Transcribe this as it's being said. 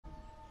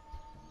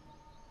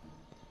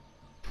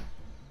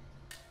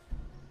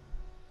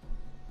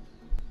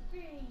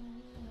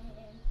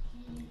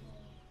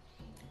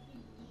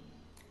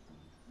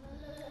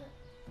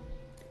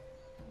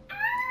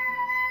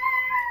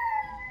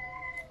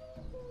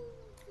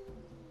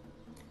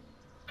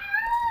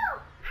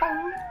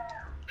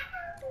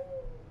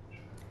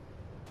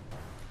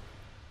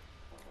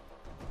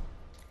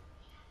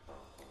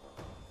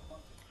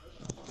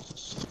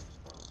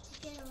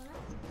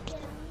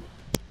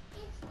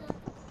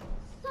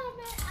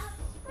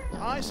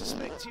I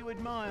suspect you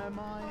admire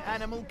my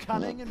animal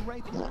cunning and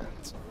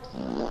rapiness.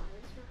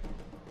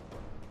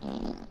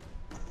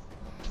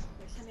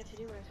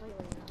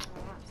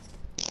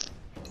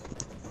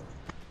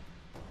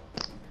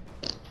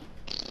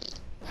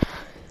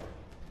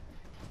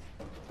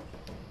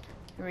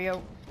 Here we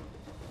go.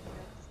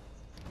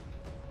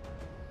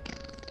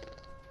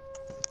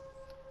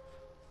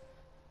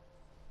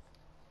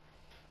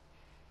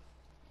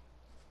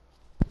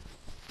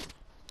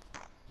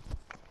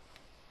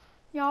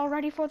 Y'all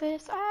ready for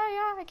this?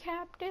 Aye, aye,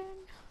 Captain.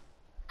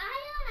 Aye,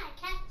 aye,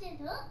 Captain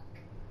Hook.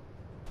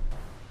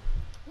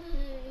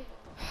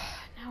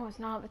 Now is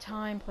not the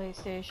time,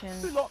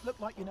 PlayStation. You lot look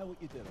like you know what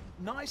you're doing.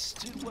 Nice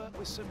to work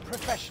with some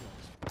professionals.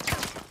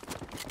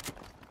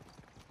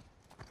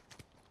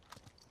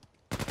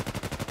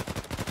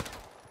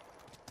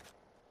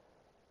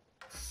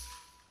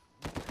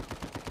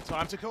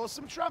 Time to cause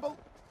some trouble.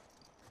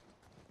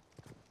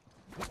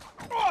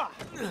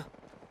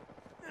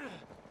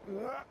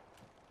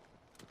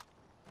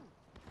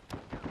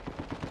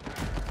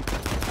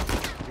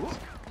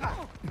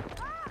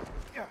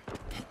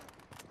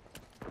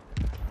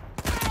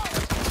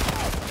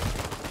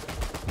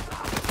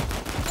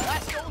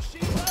 That's all she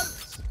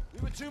wants. We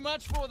were too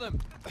much for them.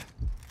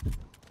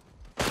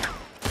 I'm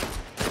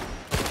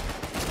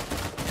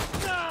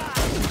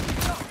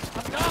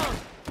down.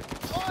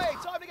 Oi,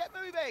 time to get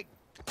moving.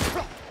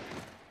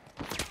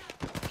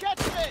 Catch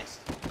this.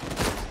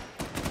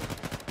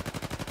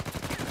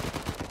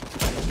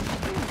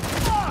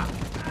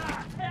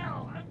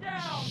 Hell, I'm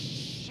down.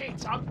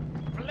 Shit, I'm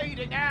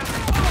bleeding out.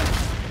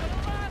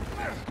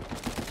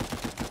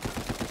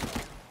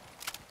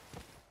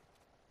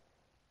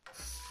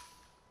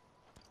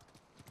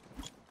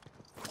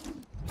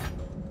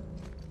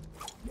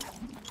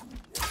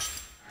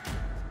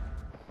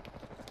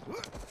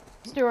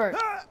 Stewart.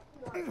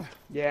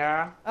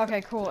 Yeah.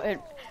 Okay, cool.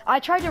 I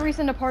tried to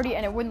resend a party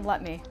and it wouldn't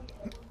let me.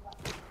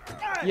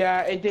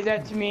 Yeah, it did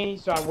that to me,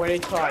 so I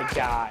waited till I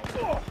died.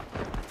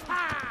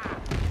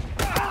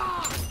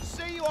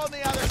 See you on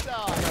the other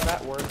side. I know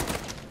that worked.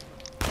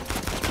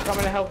 I'm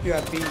gonna help you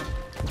at B.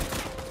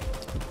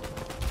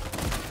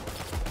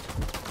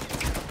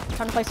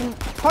 Time to play some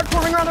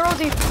hardcore Ring Around the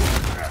Rosie.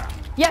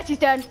 Yes, he's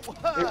dead.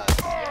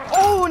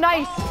 Oh,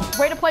 nice.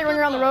 Way to play Ring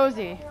Around the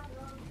Rosie.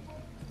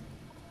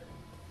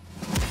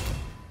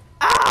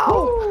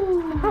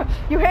 Ow!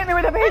 You hit me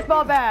with a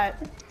baseball bat.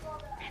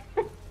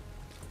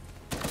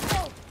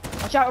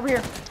 Watch out over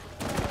here.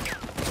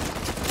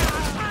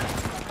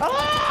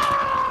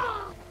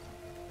 Ah!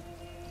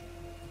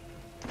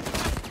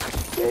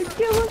 They're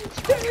killing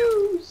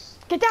twos.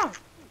 Get down.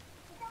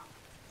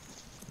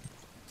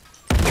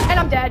 And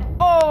I'm dead.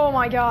 Oh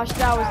my gosh,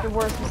 that was the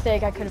worst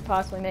mistake I could have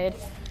possibly made.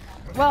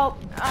 Well,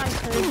 I'm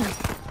screwed.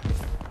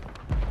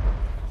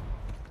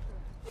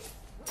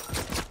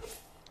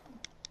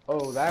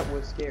 Oh, that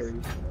was scary.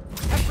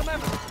 Have some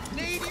evidence.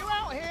 Need you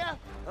out here.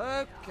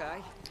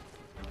 Okay.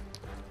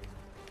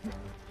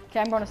 Okay,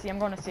 I'm going to see. I'm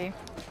going to see.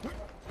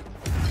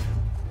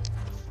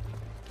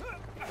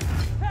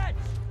 Catch.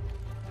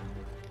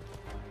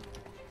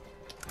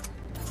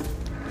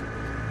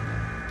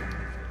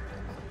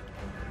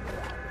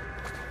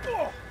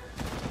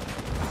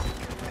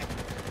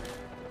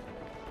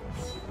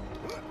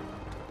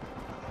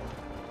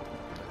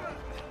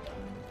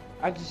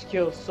 I just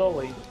killed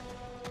Sully.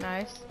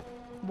 Nice.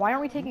 Why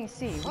aren't we taking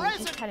C? We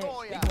just had it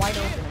for ya. wide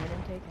open and we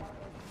didn't take it.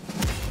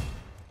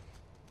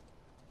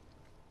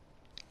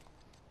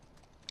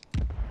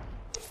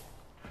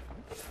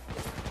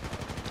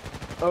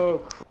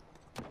 Oh.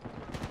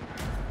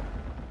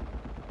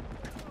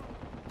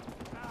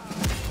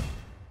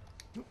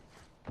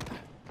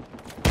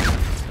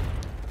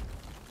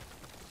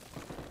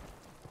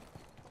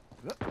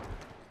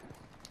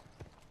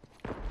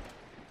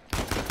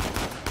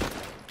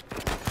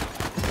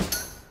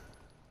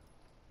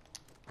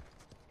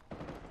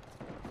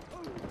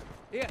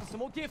 Here, some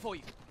more gear for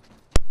you.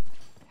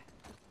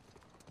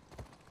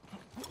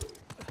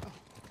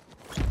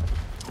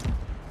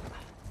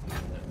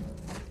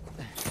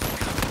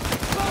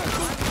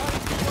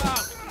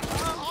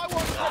 I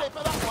want credit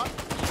for that one.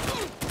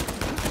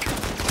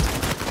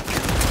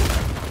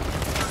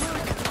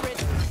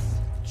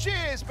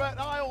 Cheers, but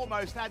I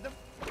almost had them.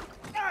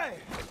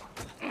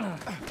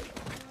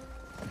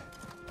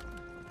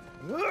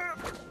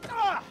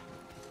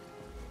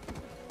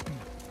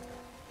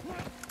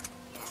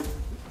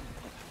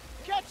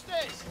 Catch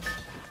this!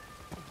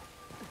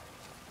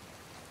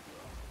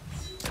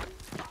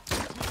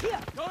 Here,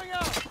 going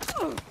up!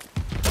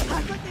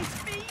 I've got this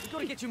speed! We've got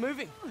to get you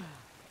moving.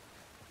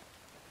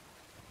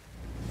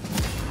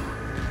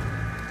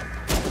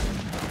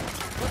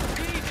 Got the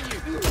speed in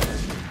you!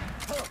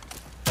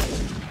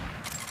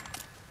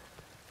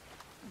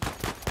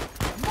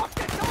 Knock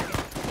that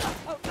target!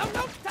 Oh,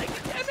 no, take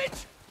the damage!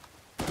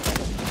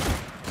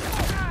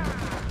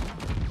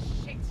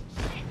 Shit!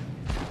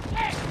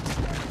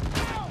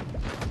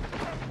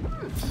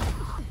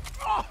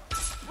 Oh,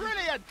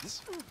 brilliant!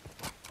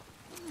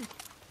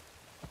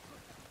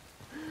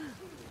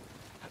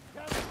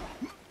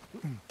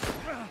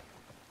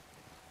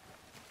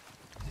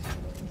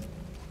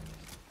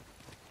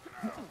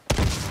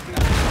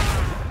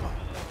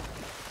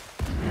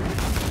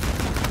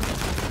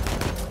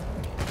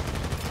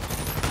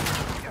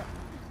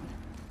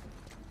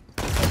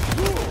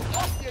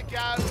 you go.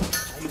 I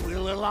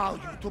will allow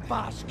you to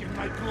bask in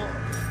my glory.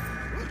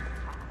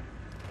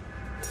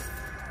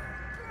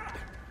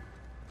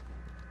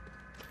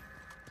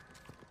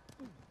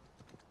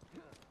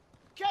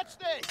 Catch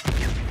this!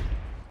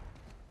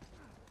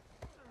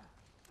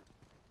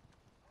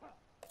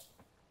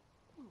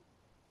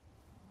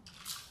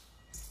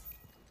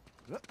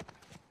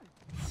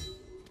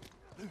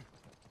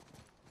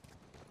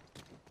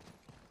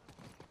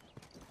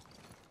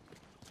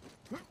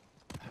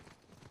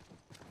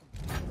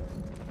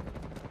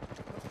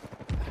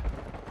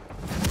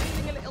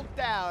 Feeling a little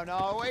down,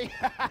 are we?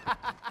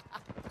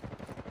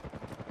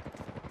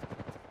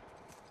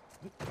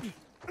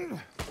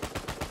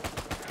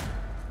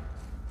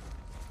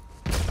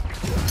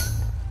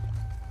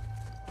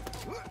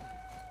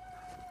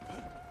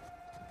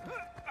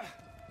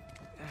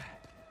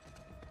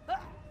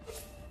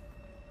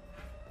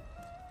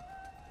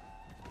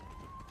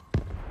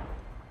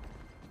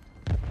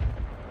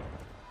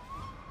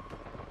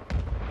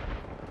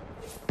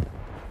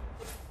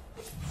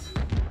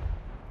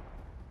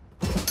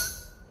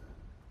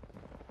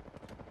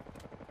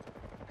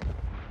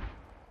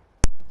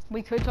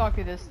 We could talk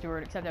through this,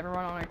 Stewart, except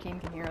everyone on our team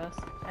can hear us,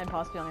 and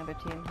possibly on the other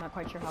team. Not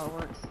quite sure how it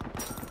works.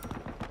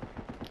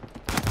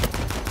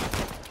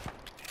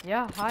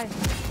 Yeah, hi.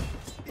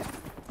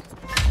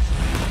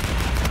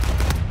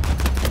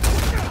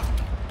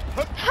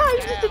 Hi,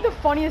 you just did the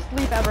funniest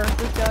leap ever,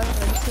 this guy.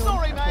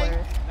 Sorry, mate.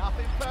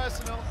 Nothing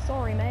personal.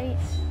 Sorry, mate.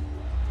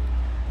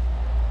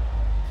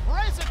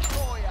 Present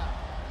for ya.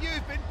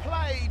 You've been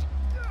played.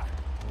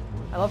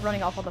 I love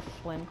running off all the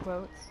Flynn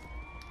quotes.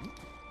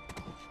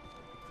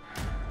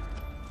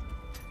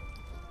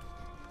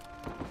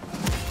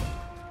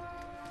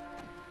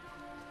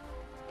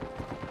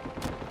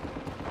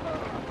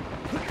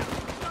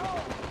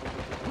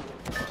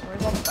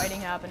 Where's all the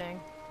fighting happening?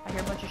 I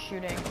hear a bunch of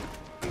shooting.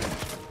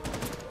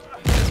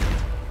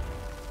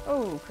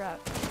 Oh, crap.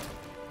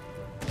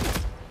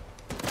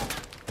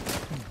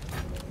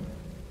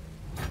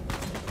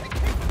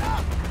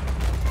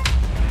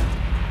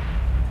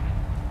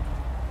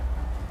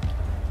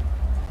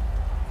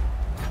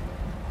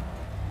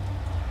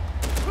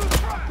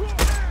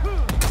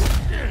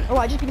 Oh,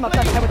 I just beat him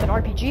upside the head with an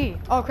RPG.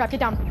 Oh, crap, get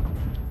down.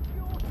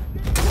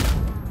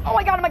 Oh,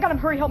 I got him,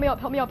 Hurry, help me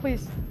up,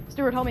 please.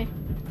 Stewart, help me.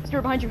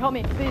 Stewart, behind you, help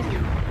me, please.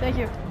 Thank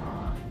you.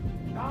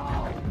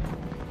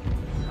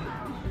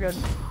 You're good.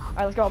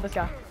 Alright, let's go help this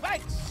guy.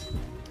 Thanks.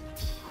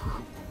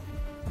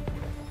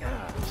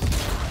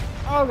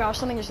 Oh gosh,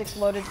 something just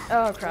exploded.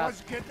 Oh crap.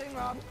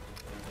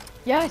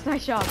 Yes,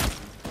 nice job.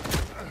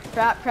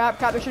 Crap.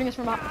 They're shooting us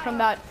from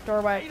that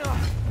doorway.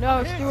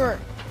 No, Stewart.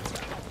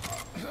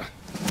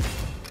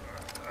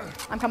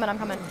 I'm coming.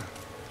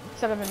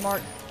 Except I've been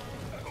marked.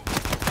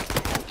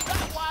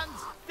 That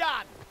one's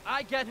done.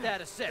 I get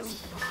that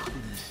assist.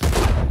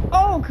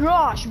 Oh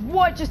gosh,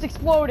 what just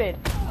exploded?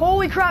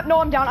 Holy crap, no,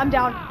 I'm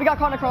down. We got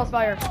caught in a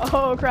crossfire.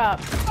 Oh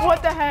crap.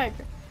 What the heck?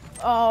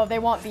 Oh, they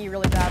want B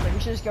really badly. We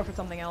should just go for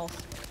something else.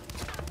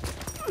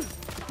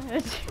 They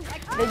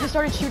just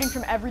started shooting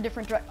from every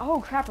different direction. Oh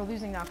crap, we're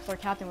losing now because our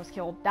captain was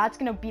killed. That's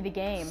gonna be the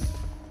game.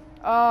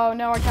 Oh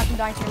no, our captain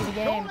dying's gonna be the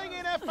game.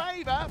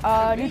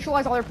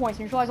 Neutralize all their points.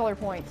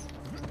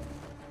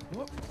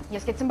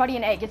 Yes, get somebody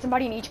in A. Get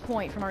somebody in each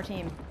point from our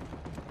team.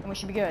 And we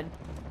should be good.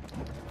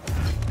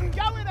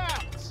 Going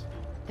out.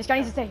 This guy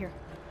needs to stay here.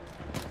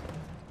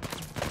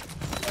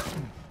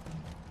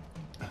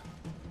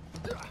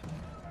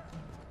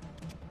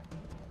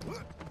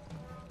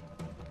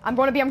 I'm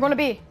going to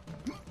B.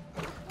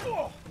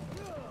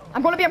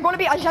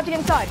 I just have to get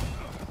inside.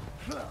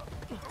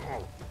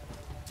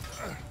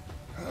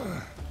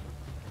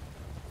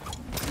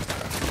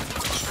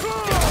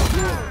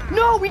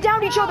 No, we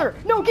downed each other.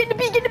 No, get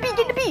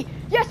into B.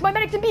 Yes, my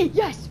medic's in B.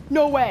 Yes.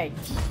 No way.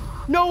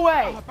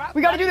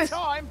 We gotta do this.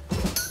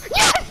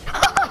 Yes!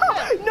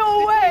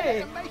 No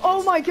way.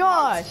 Oh my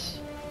gosh.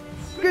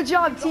 Good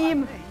job,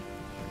 team.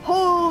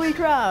 Holy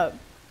crap.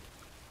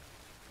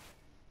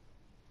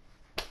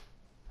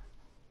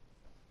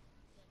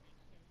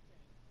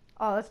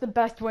 Oh, that's the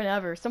best win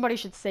ever. Somebody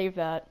should save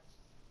that.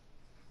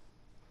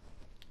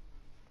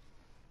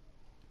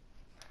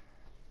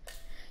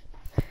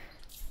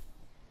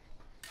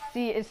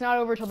 See, it's not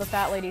over till the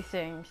fat lady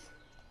sings.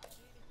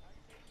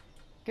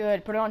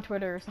 Good, put it on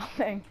Twitter or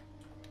something.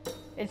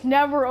 It's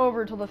never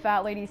over till the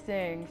fat lady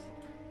sings.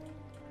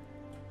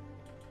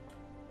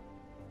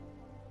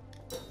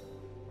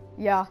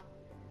 Yeah.